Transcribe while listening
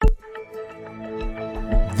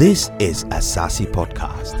This is Asase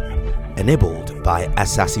Podcast, enabled by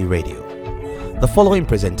Asase Radio. The following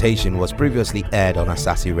presentation was previously aired on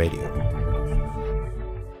Asase Radio.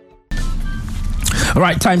 All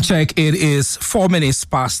right, time check. It is 4 minutes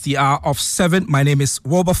past the hour of 7. My name is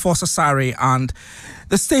Wilberforce Asare, and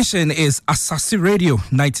the station is Asase Radio,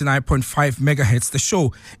 99.5 megahertz. The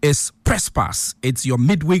show is Press Pass. It's your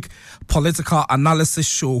midweek political analysis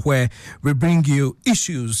show where we bring you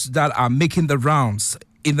issues that are making the rounds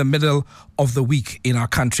in the middle of the week in our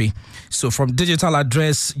country. So from digital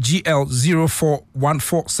address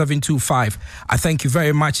GL0414725, I thank you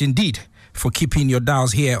very much indeed for keeping your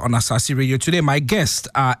dials here on Asase Radio. Today, my guests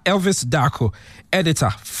are Elvis Darko,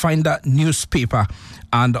 editor, Finder newspaper,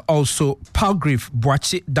 and also Palgrave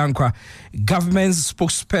Boakye-Danquah, government's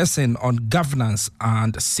spokesperson on governance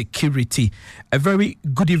and security. A very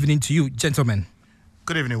good evening to you, gentlemen.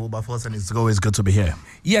 Good evening, Wilberforce, and it's always good to be here.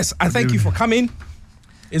 Yes, I thank you for coming.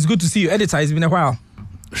 It's good to see you, editor. It's been a while.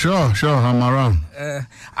 Sure, I'm around.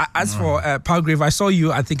 As for Palgrave, I saw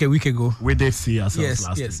you, I think, a week ago. We did see ourselves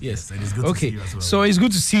last week. Yes. And it's good to see you as well. So it's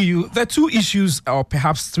good to see you. There are two issues, or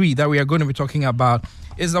perhaps three, that we are going to be talking about.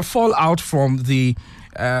 Is the fallout from the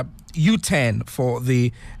U10 for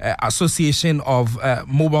the Association of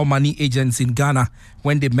Mobile Money Agents in Ghana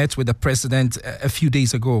when they met with the president a few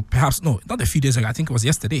days ago. Perhaps, no, not a few days ago. I think it was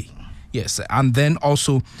yesterday. Yes, and then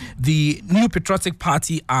also the New Patriotic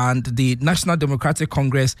Party and the National Democratic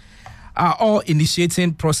Congress are all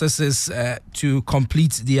initiating processes to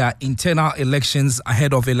complete their internal elections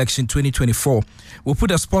ahead of election 2024. We'll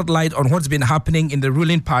put a spotlight on what's been happening in the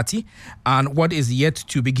ruling party and what is yet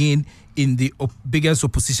to begin in the biggest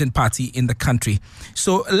opposition party in the country.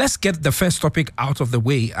 So let's get the first topic out of the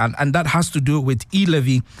way, and that has to do with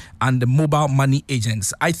e-levy and the mobile money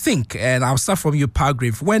agents. I think, and I'll start from you,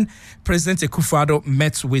 Palgrave, when President Akufo-Addo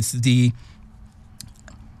met with the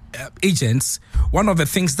agents, one of the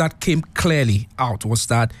things that came clearly out was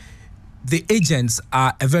that the agents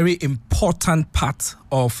are a very important part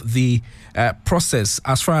of the process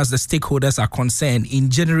as far as the stakeholders are concerned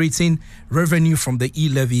in generating revenue from the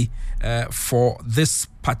e-levy for this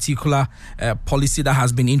particular policy that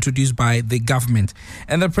has been introduced by the government.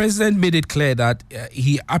 And the president made it clear that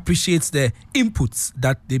he appreciates the inputs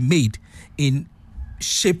that they made in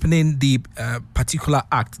shaping the particular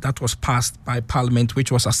act that was passed by Parliament,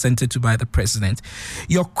 which was assented to by the president.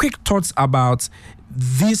 Your quick thoughts about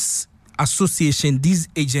this association, these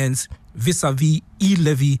agents, vis-a-vis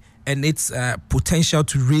e-levy and its potential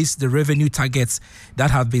to raise the revenue targets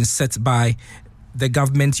that have been set by the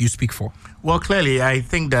government you speak for? Well, clearly, I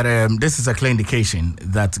think that this is a clear indication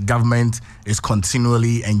that government is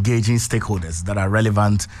continually engaging stakeholders that are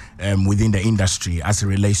relevant within the industry as it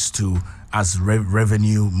relates to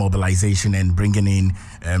revenue mobilization and bringing in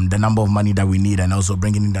the number of money that we need, and also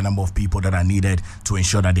bringing in the number of people that are needed to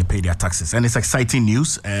ensure that they pay their taxes. And it's exciting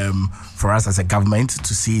news for us as a government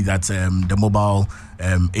to see that the mobile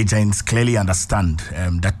agents clearly understand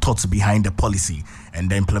the thoughts behind the policy and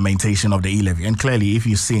the implementation of the e-levy. And clearly, if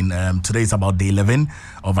you've seen, today is about day 11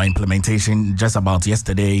 of our implementation. Just about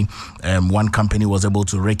yesterday, one company was able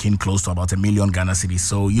to rake in close to about 1 million Ghana cedis.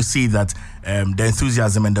 So you see that the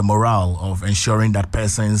enthusiasm and the morale of ensuring that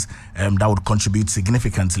persons that would contribute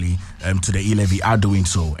significantly to the e-levy are doing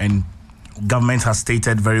so. And government has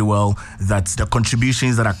stated very well that the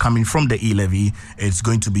contributions that are coming from the e-levy is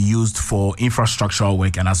going to be used for infrastructural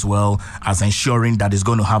work, and as well as ensuring that it's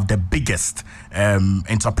going to have the biggest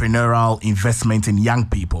entrepreneurial investment in young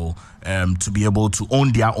people to be able to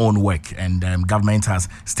own their own work. And government has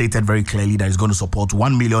stated very clearly that it's going to support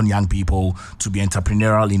 1 million young people to be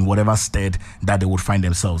entrepreneurial in whatever state that they would find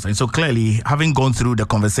themselves. And so clearly, having gone through the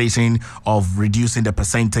conversation of reducing the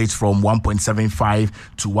percentage from 1.75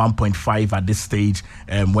 to 1.5 at this stage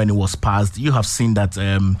when it was passed, you have seen that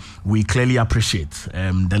we clearly appreciate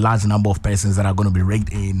the large number of persons that are going to be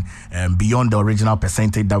raked in beyond the original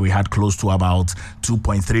percentage that we had, close to about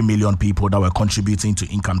 2.3 million people that were contributing to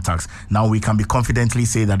income tax. Now we can be confidently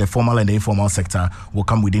say that the formal and the informal sector will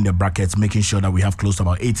come within the brackets, making sure that we have close to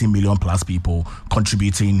about 18 million plus people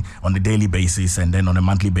contributing on a daily basis and then on a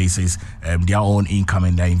monthly basis their own income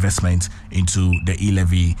and their investment into the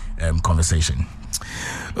e-levy conversation.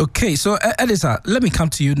 Okay, so editor, let me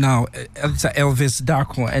come to you now, editor Elvis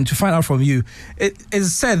Darko, and to find out from you. It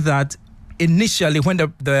is said that initially when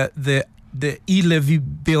the e-levy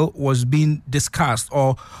bill was being discussed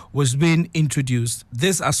or was being introduced,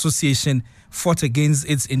 this association fought against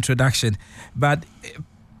its introduction. But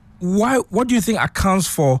what do you think accounts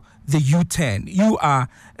for the U10? You are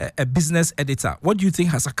a business editor. What do you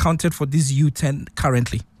think has accounted for this U10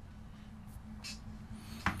 currently?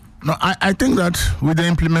 No, I think that with the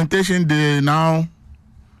implementation, they now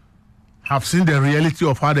have seen the reality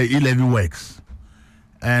of how the e-levy works.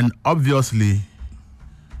 And obviously,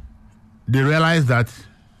 they realize that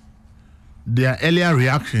their earlier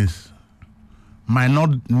reactions might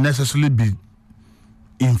not necessarily be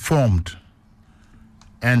informed.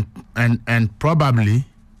 And probably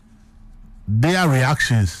their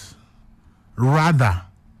reactions rather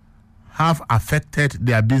have affected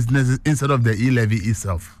their businesses instead of the e-levy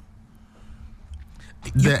itself.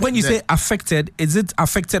 When you say affected, is it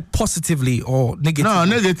affected positively or negatively? No,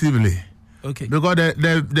 negatively. Okay. Because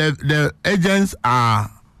the agents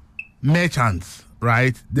are merchants,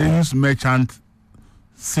 right? They use merchant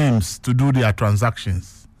SIMs to do their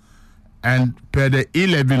transactions. And per the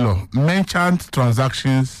e-levy law, merchant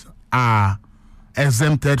transactions are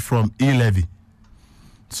exempted from e-levy.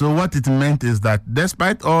 So what it meant is that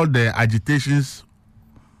despite all the agitations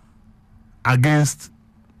against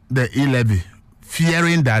the e-levy,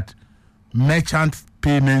 fearing that merchant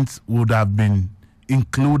payments would have been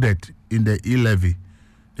included in the e-levy,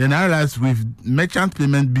 then I realized with merchant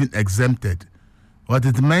payment being exempted, what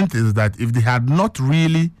it meant is that if they had not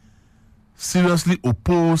really seriously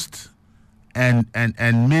opposed and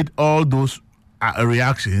made all those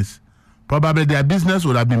reactions, probably their business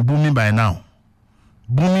would have been booming by now.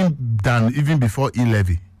 Booming than even before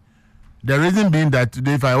e-levy. The reason being that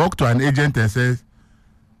today, if I walk to an agent and say,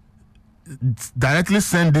 directly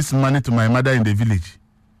send this money to my mother in the village,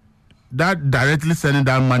 that directly sending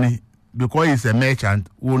that money, because he's a merchant,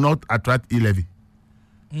 will not attract e-levy.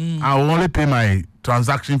 I will only pay my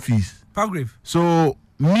transaction fees. Palgrave. So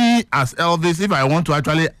me as Elvis, if I want to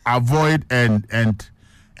actually avoid and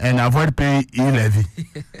avoid paying e-levy,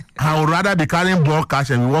 I would rather be carrying bulk cash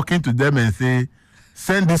and be walking to them and say,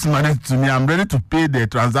 send this money to me. I'm ready to pay the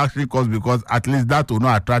transaction cost because at least that will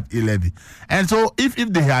not attract e-levy. And so if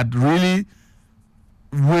they had really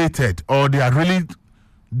waited or they had really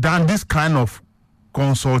done this kind of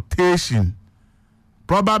consultation,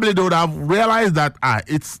 probably they would have realized that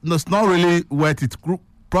it's not really worth it.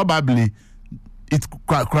 Probably it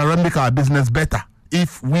could make our business better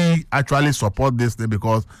if we actually support this thing,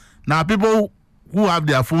 because now people who have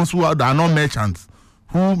their phones who are not merchants,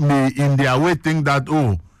 who may in their way think that,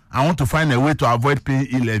 I want to find a way to avoid paying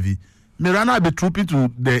e-levy, may rather be trooping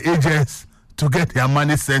to the agents to get their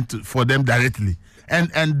money sent for them directly.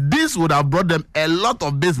 And this would have brought them a lot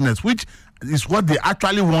of business, which is what they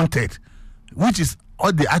actually wanted.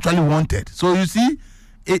 So you see,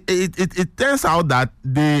 it turns out that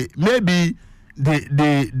they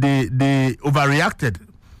overreacted,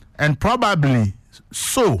 and probably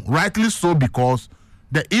rightly so, because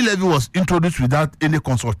the e-levy was introduced without any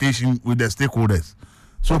consultation with the stakeholders.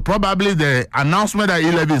 So probably the announcement that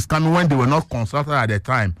e-levy is coming when they were not consulted at the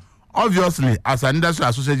time, obviously as an industry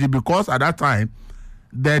association, because at that time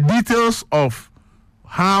the details of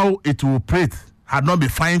how it will operate had not been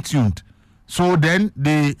fine-tuned. So then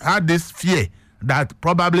they had this fear that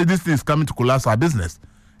probably this thing is coming to collapse our business.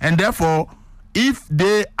 And therefore, if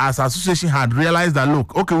they as association had realized that,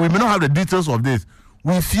 look, okay, we may not have the details of this,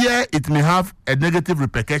 we fear it may have a negative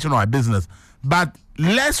repercussion on our business, but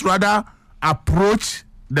let's rather approach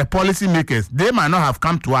the policymakers. They might not have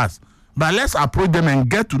come to us, but let's approach them and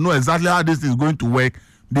get to know exactly how this is going to work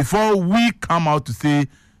before we come out to say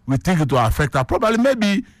we think it will affect us. Probably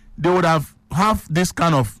maybe they would have this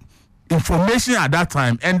kind of information at that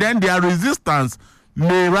time, and then their resistance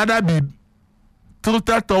may rather be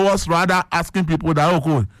tilted towards rather asking people that,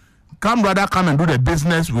 come and do the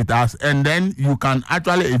business with us, and then you can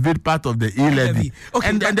actually evade part of the e-levy. Okay,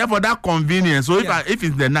 and therefore that convenience. So if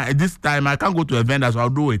it's the night, this time I can't go to a vendor, so I'll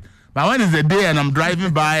do it. But when it's the day and I'm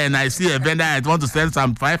driving by and I see a vendor and I want to send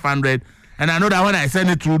some 500, and I know that when I send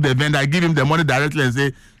it through the vendor, I give him the money directly and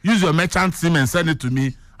say, use your merchant SIM and send it to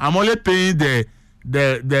me. I'm only paying the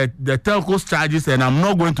telco's charges, and I'm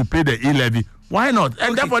not going to pay the e-levy. Why not?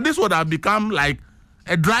 And therefore this would have become like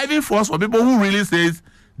a driving force for people who really says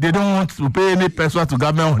they don't want to pay any peso to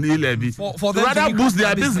government on e-levy. For them rather boost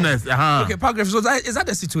their business. Okay, Palgrave, so is that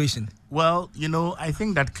the situation? Well, I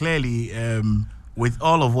think that clearly with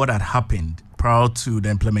all of what had happened prior to the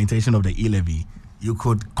implementation of the e-levy, you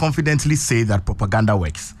could confidently say that propaganda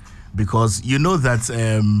works, because you know that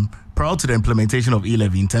prior to the implementation of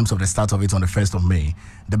e-levy, in terms of the start of it on the 1st of May,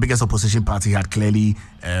 the biggest opposition party had clearly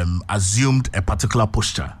assumed a particular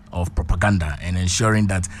posture of propaganda and ensuring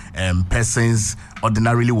that persons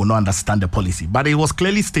ordinarily will not understand the policy. But it was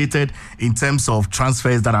clearly stated in terms of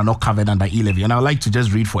transfers that are not covered under e-levy. And I would like to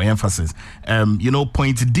just read for emphasis.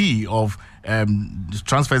 Point D of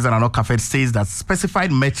transfers that are not covered says that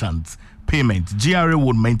specified merchants payment, GRA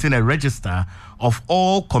would maintain a register of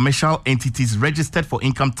all commercial entities registered for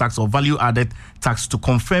income tax or value-added tax to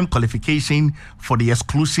confirm qualification for the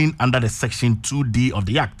exclusion under the Section 2D of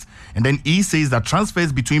the Act. And then E says that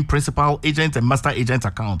transfers between principal agent and master agent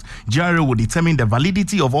account, GRA will determine the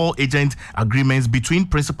validity of all agent agreements between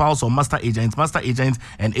principals or master agents,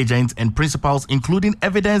 and principals, including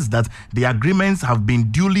evidence that the agreements have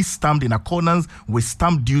been duly stamped in accordance with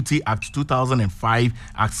Stamp Duty Act 2005,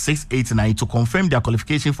 Act 689, to confirm their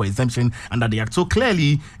qualification for exemption under the Act. So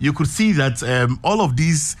clearly, you could see that all of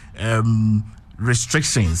these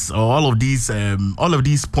restrictions, or all of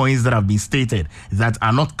these points that have been stated that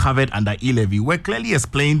are not covered under e-levy were clearly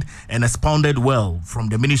explained and expounded well from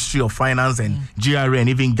the Ministry of Finance and GRA, and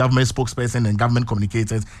even government spokesperson and government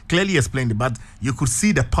communicators clearly explained it. But you could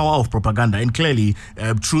see the power of propaganda, and clearly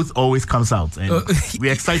truth always comes out. And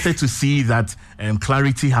we're excited to see that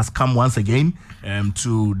clarity has come once again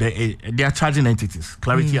to their charging entities.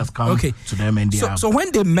 Clarity has come to them, and so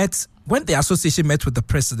when the association met with the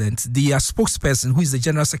president, the spokesperson, who is the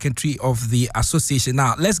general secretary of the association,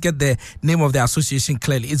 now let's get the name of the association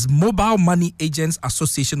clearly. It's Mobile Money Agents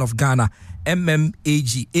Association of Ghana,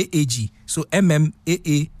 MMAG. So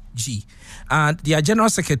MMAAG. And their general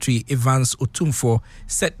secretary, Evans Otumfo,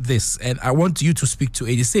 said this, and I want you to speak to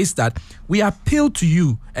it. He says that we appeal to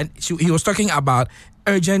you, and he was talking about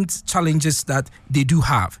urgent challenges that they do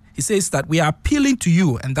have. He says that we are appealing to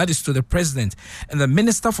you, and that is to the president and the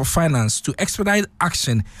Minister for Finance, to expedite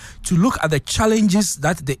action to look at the challenges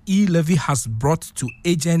that the e-levy has brought to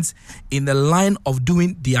agents in the line of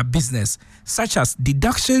doing their business, such as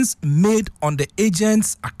deductions made on the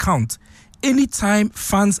agent's account anytime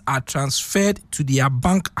funds are transferred to their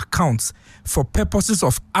bank accounts for purposes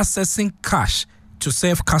of accessing cash to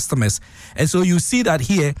serve customers. And so you see that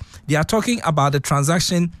here they are talking about the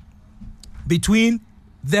transaction between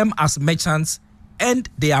them as merchants and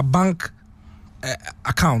their bank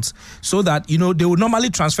accounts, so that they will normally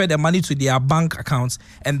transfer their money to their bank accounts,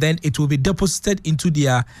 and then it will be deposited into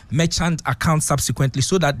their merchant account subsequently,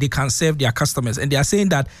 so that they can serve their customers. And they are saying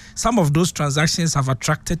that some of those transactions have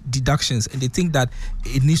attracted deductions, and they think that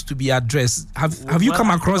it needs to be addressed. Have you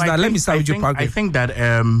come across that? Let me start with you, Palgrave. I think that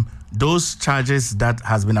those charges that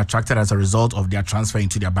has been attracted as a result of their transfer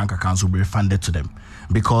into their bank accounts will be refunded to them,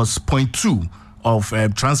 because point 2 of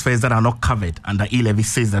transfers that are not covered under e-levy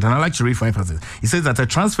says that, and I'd like to read for emphasis. It says that a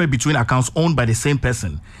transfer between accounts owned by the same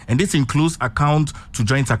person, and this includes account to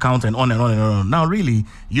joint account and on and on and on. Now, really,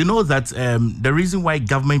 you know that the reason why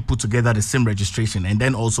government put together the SIM registration and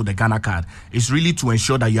then also the Ghana card is really to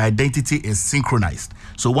ensure that your identity is synchronized.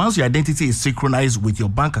 So once your identity is synchronized with your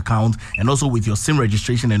bank account and also with your SIM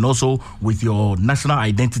registration and also with your national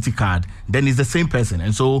identity card, then it's the same person.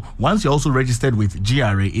 And so once you're also registered with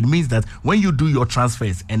GRA, it means that when you do your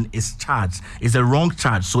transfers and it's charged, it's a wrong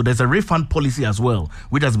charge. So there's a refund policy as well,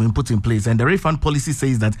 which has been put in place. And the refund policy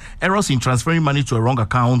says that errors in transferring money to a wrong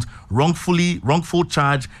account, wrongful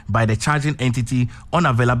charge by the charging entity,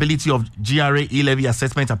 unavailability of GRA e-levy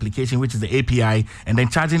assessment application, which is the API, and then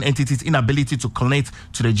charging entity's inability to connect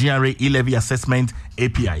to the GRA e-levy assessment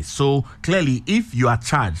API. So clearly, if you are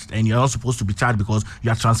charged, and you're not supposed to be charged because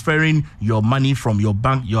you are transferring your money from your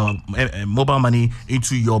bank, your mobile money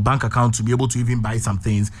into your bank account to be able to even buy some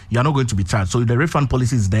things, you are not going to be charged. So the refund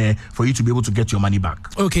policy is there for you to be able to get your money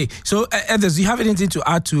back. Okay, so Elvis, do you have anything to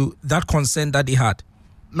add to that concern that they had?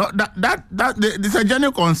 No, it's a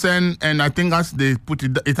genuine concern, and I think as they put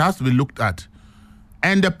it, it has to be looked at.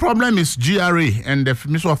 And the problem is GRA and the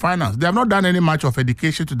Ministry of Finance. They have not done any much of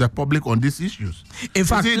education to the public on these issues. In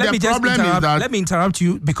fact, let me interrupt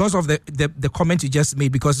you because of the comment you just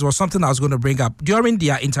made, because it was something I was going to bring up. During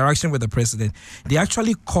their interaction with the president, they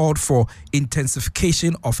actually called for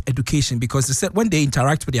intensification of education, because they said when they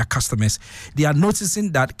interact with their customers, they are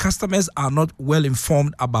noticing that customers are not well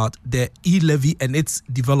informed about the e-levy and its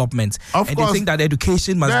development. Of course, they think that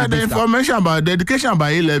education must be beefed up. The education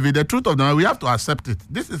about e-levy, the truth of the matter, we have to accept it.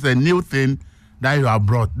 This is a new thing that you have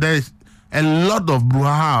brought. There is a lot of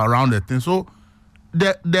brouhaha around the thing. So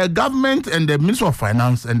the government and the Ministry of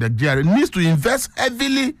Finance and the GRA needs to invest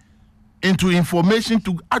heavily into information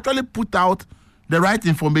to actually put out the right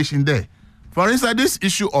information there. For instance, this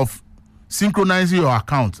issue of synchronizing your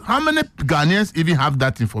account. How many Ghanaians even have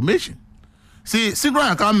that information? See,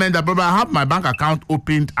 synchronizing account meant that I have my bank account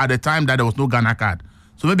opened at the time that there was no Ghana card.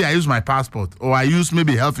 So maybe I use my passport, or I use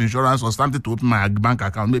maybe health insurance or something to open my bank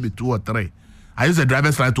account, maybe 2 or 3. I use a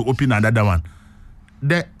driver's license to open another one.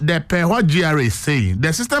 Per what GRA is saying,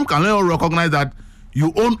 the system can only recognize that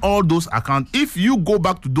you own all those accounts if you go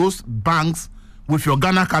back to those banks with your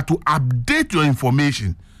Ghana card to update your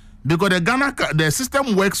information. Because the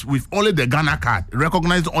system works with only the Ghana card,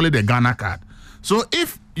 recognize only the Ghana card. So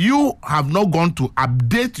if you have not gone to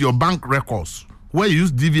update your bank records, where you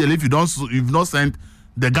use DVL, if you've not sent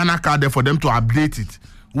the Ghana card there for them to update it,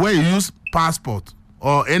 where you use passport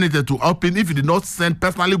or anything to open, if you did not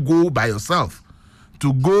personally go by yourself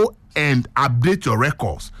to go and update your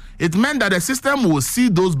records, it meant that the system will see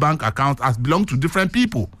those bank accounts as belong to different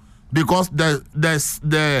people, because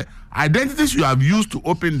the identities you have used to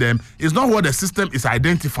open them is not what the system is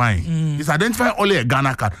identifying. It's identifying only a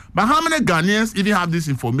Ghana card. But how many Ghanaians even have this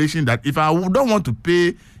information that if I don't want to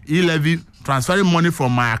pay e-levy, transferring money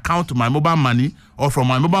from my account to my mobile money, or from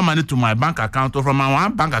my mobile money to my bank account, or from my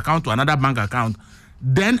one bank account to another bank account,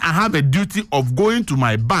 then I have a duty of going to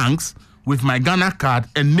my banks with my Ghana card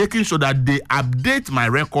and making sure that they update my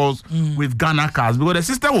records with Ghana cards, because the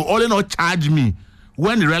system will only not charge me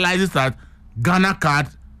when it realizes that Ghana card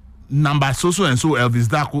number so and so Elvis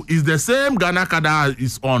Darko is the same Ghana card that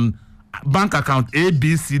is on bank account A,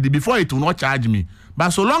 B, C, D. Before, it will not charge me.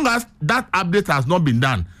 But so long as that update has not been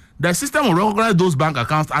done, the system will recognize those bank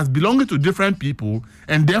accounts as belonging to different people,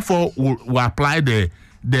 and therefore will apply the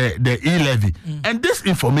e-levy. And this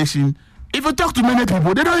information, if you talk to many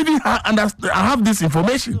people, they don't even have this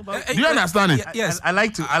information. Do you understand it? Yes. I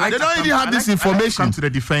like to. They don't even have this information. Come to the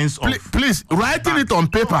defense of. Please, writing it on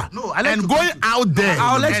paper and going out there.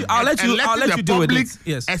 I'll let you deal with it.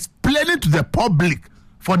 Yes. Explaining to the public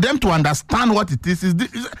for them to understand what it is.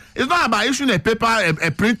 It's not about issuing a paper,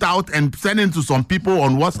 a printout, and sending to some people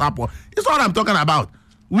on WhatsApp. It's what I'm talking about.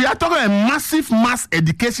 We are talking a massive mass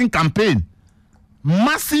education campaign.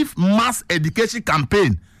 Massive mass education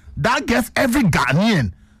campaign that gets every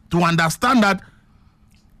Ghanaian to understand that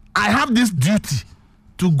I have this duty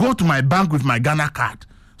to go to my bank with my Ghana card.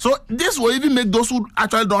 So this will even make those who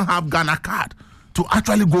actually don't have Ghana card to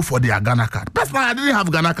actually go for their Ghana card. Personally, I didn't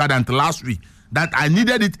have Ghana card until last week, that I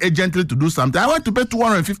needed it urgently to do something. I went to pay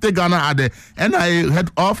 250 Ghana at the NIA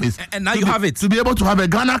head office. And now you have it. To be able to have a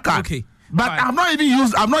Ghana card. Okay. But I've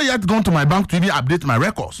not yet gone to my bank to even update my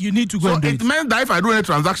records. You need to go and do it. So it means that if I do any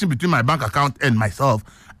transaction between my bank account and myself,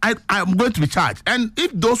 I'm going to be charged. And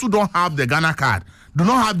if those who don't have the Ghana card do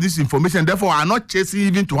not have this information, therefore are not chasing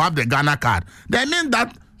even to have the Ghana card, that means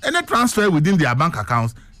that any transfer within their bank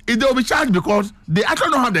accounts, they will be charged because they actually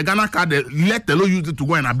don't have the Ghana card. They let the law use it to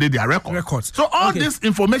go and update their records. So all this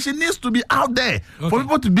information needs to be out there for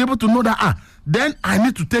people to be able to know that then I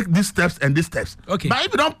need to take these steps and these steps. Okay. But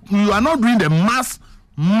if you are not doing the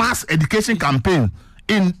mass education campaign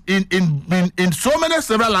in so many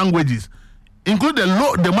several languages, including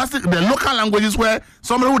the local languages where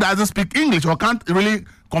somebody who doesn't speak English or can't really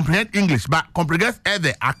comprehend English but comprehends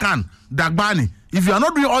Ede, Akan, Dagbani. If you are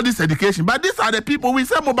not doing all this education, but these are the people, we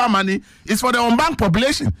say mobile money is for the unbanked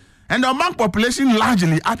population. And the unbanked population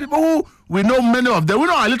largely are people who we know many of them. We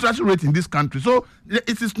know our literacy rate in this country. So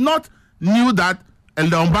it is not new that the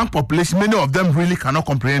unbanked population, many of them really cannot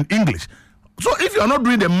comprehend English. So if you are not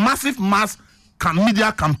doing the massive mass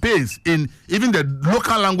media campaigns in even the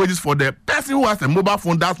local languages for the person who has a mobile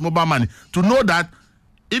phone, that's mobile money, to know that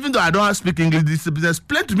even though I don't speak English, this is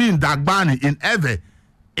explained to me in Dagbani, in Eve,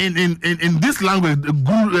 in this language,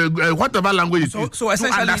 whatever language it is. So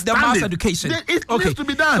essentially, the mass education. It needs to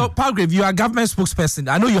be done. So, Palgrave, you are a government spokesperson.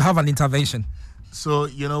 I know you have an intervention. So,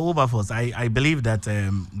 Wilberforce, I believe that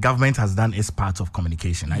government has done its part of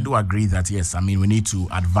communication. I do agree that, yes, we need to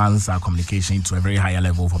advance our communication to a very higher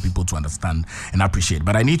level for people to understand and appreciate.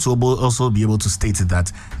 But I need to also be able to state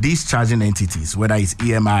that these charging entities, whether it's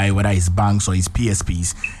EMI, whether it's banks or it's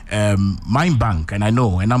PSPs, my bank, and I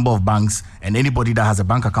know a number of banks and anybody that has a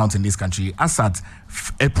bank account in this country, as at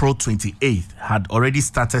April 28th, had already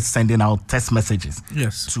started sending out text messages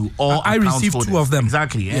to all I account received holders. 2 of them.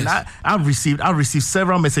 Exactly. Yes. And I've received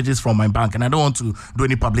several messages from my bank, and I don't want to do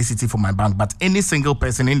any publicity for my bank, but any single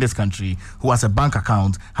person in this country who has a bank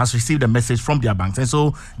account has received a message from their banks. And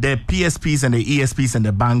so the PSPs and the ESPs and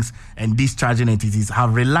the banks and these charging entities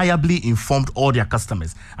have reliably informed all their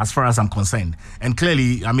customers as far as I'm concerned. And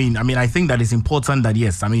clearly, I think that it's important that,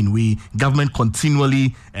 yes, government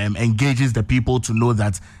continually engages the people to know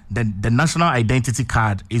that the national identity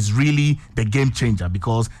card is really the game changer,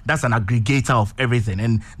 because that's an aggregator of everything,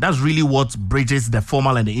 and that's really what bridges the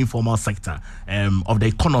formal and the informal sector of the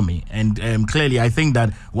economy. And clearly, I think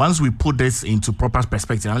that once we put this into proper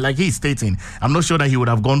perspective, and like he's stating, I'm not sure that he would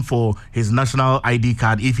have gone for his national ID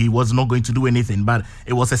card if he was not going to do anything, but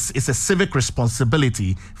it's a civic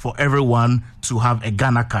responsibility for everyone to have a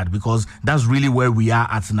Ghana card, because that's really where we are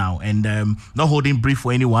at now. And not holding brief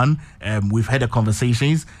for anyone, we've had the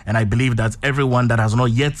conversations, and I believe that everyone that has not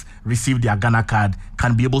yet received their Ghana card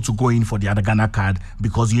can be able to go in for the other Ghana card,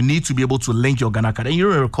 because you need to be able to link your Ghana card. And you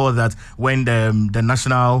recall that when the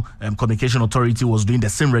National Communication Authority was doing the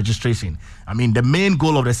SIM registration, I mean, the main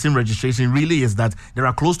goal of the SIM registration really is that there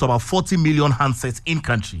are close to about 40 million handsets in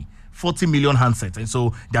country. 40 million handsets, and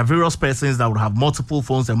so there are various persons that would have multiple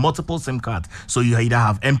phones and multiple SIM cards. So you either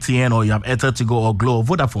have MTN or you have Airtel to go or Glo or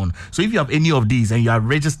Vodafone. So if you have any of these and you have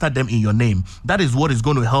registered them in your name, that is what is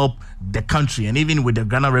going to help the country and even with the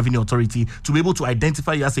Ghana Revenue Authority to be able to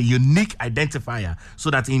identify you as a unique identifier, so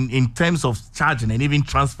that in terms of charging and even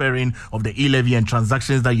transferring of the e-levy and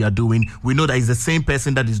transactions that you are doing, we know that it's the same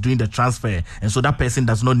person that is doing the transfer, and so that person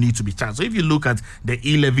does not need to be charged. So if you look at the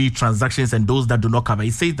e-levy transactions and those that do not cover,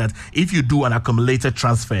 it says that if you do an accumulated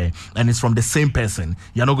transfer and it's from the same person,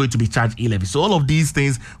 you're not going to be charged e-levy. So all of these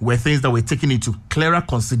things were things that were taken into clearer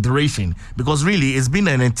consideration, because really it's been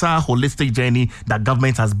an entire holistic journey that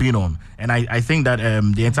government has been on. And I think that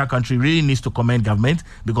the entire country really needs to commend government,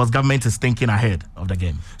 because government is thinking ahead of the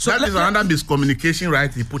game. So that is another miscommunication,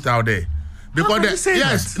 right? He put out there. Because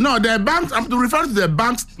the banks, I'm referring to the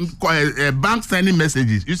banks, banks sending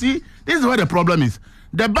messages. You see, this is where the problem is.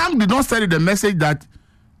 The bank did not send you the message that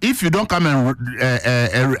if you don't come and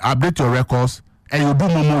update your records and you do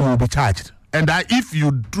Momo, you will be charged. And that if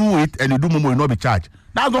you do it and you do Momo, you will not be charged.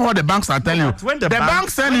 That's not what the banks are telling you. When the bank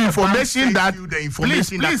send you information that,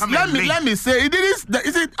 please, let me say,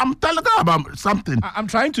 I'm telling you about something. I'm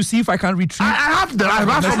trying to see if I can retrieve. I have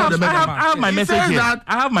my message here. I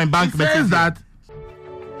have my bank message that.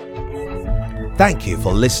 Thank you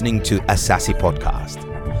for listening to Asase Podcast.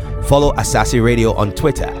 Follow Asase Radio on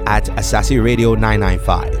Twitter at Asase Radio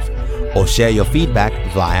 995 or share your feedback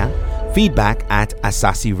via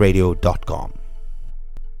feedback@asaseradio.com.